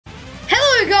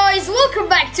guys, welcome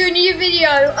back to a new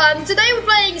video. Today we're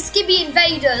playing Skibi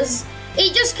Invaders.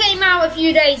 It just came out a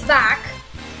few days back.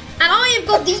 And I have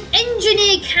got the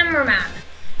engineer cameraman.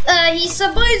 He's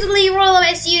supposedly one of the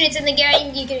best units in the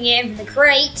game. You can get him from the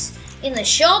crate in the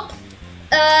shop.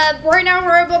 Right now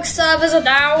Roblox servers are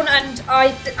down and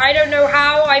I don't know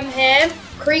how I'm here.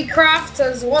 Creekcraft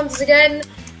has once again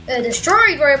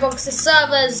destroyed Roblox's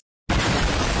servers.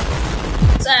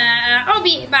 I'll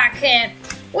be back here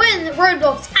when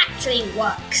Roblox actually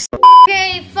works.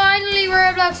 Okay, finally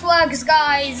Roblox works,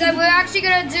 guys, and we're actually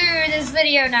gonna do this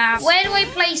video now. Where do I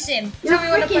place him? You're Tell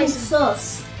me where to place him.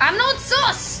 sus. I'm not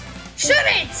sus! Shoot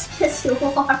it! Yes, you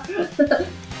are.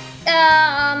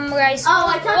 Guys,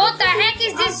 what the heck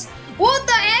is this? What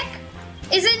the heck?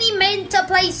 Isn't he meant to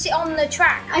place it on the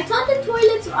track? I thought the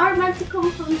toilets are meant to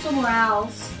come from somewhere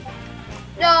else.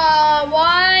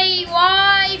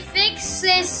 Why fix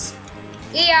this?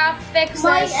 Yeah, fix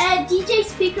My this. DJ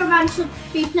speaker man should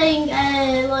be playing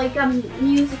like a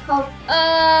musical.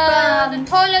 The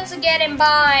toilets are getting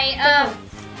by.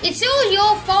 It's all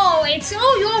your fault. It's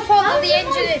all your fault that the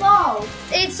engineer.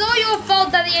 It's all your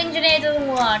fault that the engineer doesn't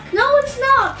work. No, it's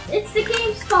not. It's the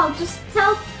game's fault. Just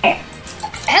tell.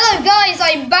 Hello guys,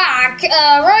 I'm back.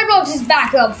 Roblox is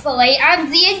back hopefully, and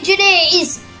the engineer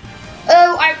is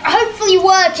hopefully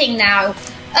working now.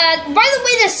 By the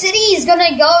way, the city is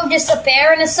gonna go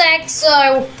disappear in a sec,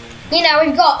 so you know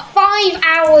we've got 5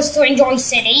 hours to enjoy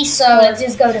city. So let's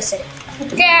just go to city.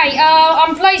 Okay,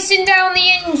 I'm placing down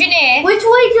the engineer. Which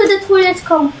way do the toilets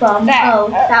come from? That,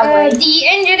 that way. The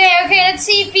engineer. Okay, let's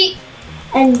see if he.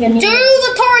 Engineer. Do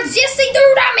the turrets? Yes, they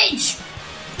do damage.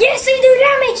 Yes, they do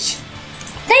damage.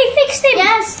 They fixed him.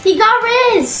 Yes, he got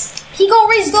rizzed. He got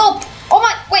rizzed up. Oh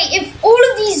my! Wait, if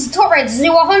all of these turrets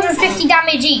do 150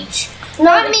 damage each,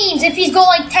 that means if he's got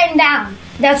like 10 down,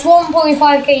 that's 1.5k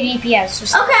DPS.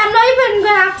 Okay, I'm not even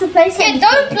gonna have to place anything.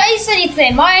 Yeah, don't place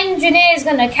anything. My engineer is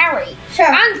gonna carry. Sure.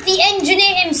 And the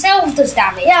engineer himself does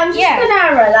damage. Yeah, I'm just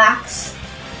gonna relax.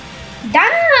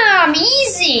 Damn,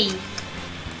 easy.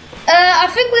 I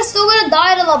think we're still gonna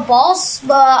die to the boss,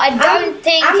 but I don't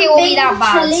think it will be that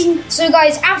bad. So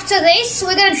guys, after this,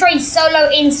 we're gonna try solo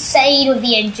insane with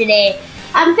the engineer.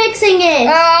 I'm fixing it.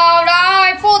 Oh no,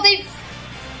 I thought they...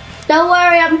 Don't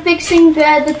worry, I'm fixing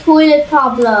the toilet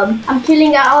problem. I'm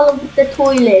killing all of the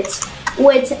toilets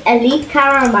with Elite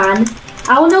Caravan.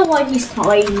 I don't know why he's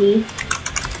tiny.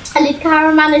 Elite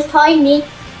Caravan is tiny.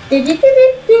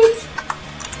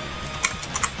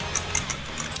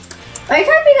 Are you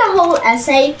typing a whole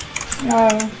essay? No.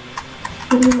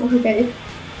 Okay.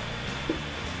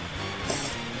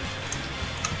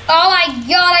 Oh my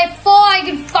god, I thought I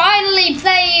could finally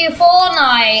play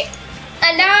Fortnite.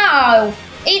 And now,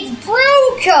 it's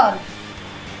broken.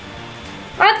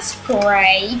 That's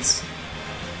great.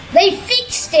 They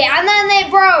fixed it and then they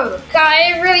broke.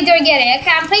 I really don't get it.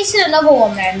 Okay, I'm placing another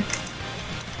one then.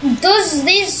 Does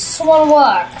this one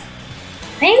work?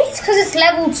 Maybe it's because it's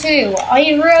level 2.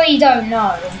 I really don't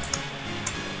know.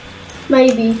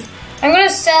 Maybe. I'm gonna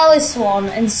sell this one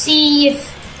and see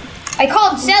if... I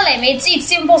can't sell him.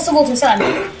 It's impossible to sell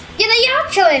him. Yeah, they are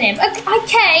killing him.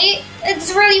 Okay,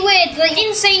 it's really weird. The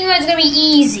insane mode's gonna be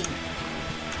easy.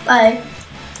 Bye.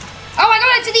 Oh, I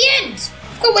got it to the end.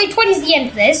 Oh, wait, 20 is the end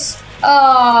for this.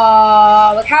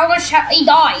 Look how much he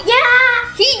died. Yeah!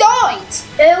 He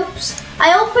died. Oops.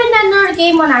 I opened another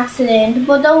game on accident,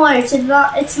 but don't worry, it's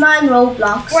not in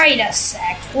Roblox. Wait a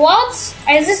sec. What?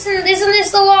 Isn't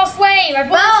this the last wave?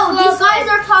 No, these guys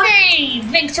are talking. Hey,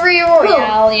 victory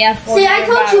royale. Cool. Yeah. See, I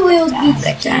told you we would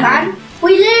beat G-Man.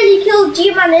 We literally killed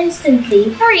G-Man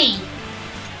instantly. 3.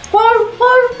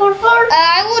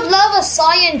 I would love a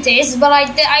scientist, but I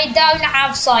don't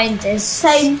have scientists.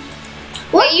 Same.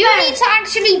 Wait, you need to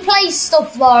actually place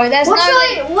stuff though. There's what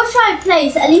should I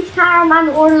place? Elite Caravan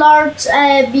or Large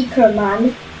Beaker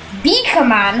Man? Beaker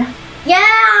Man?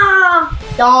 Yeah!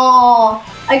 Oh,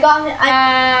 I got it.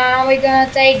 We're gonna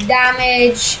take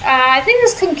damage. I think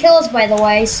this can kill us, by the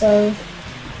way, so...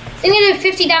 I think we do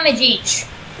 50 damage each.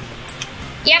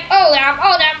 Yep, hold on.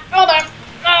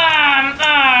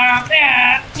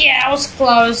 Yeah, that was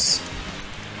close.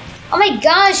 Oh my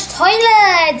gosh,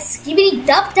 toilets! Skibbity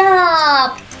dub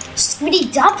dub!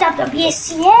 Skibbity dub dub,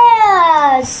 yes,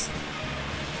 yes!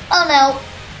 Oh no.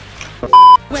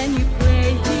 When you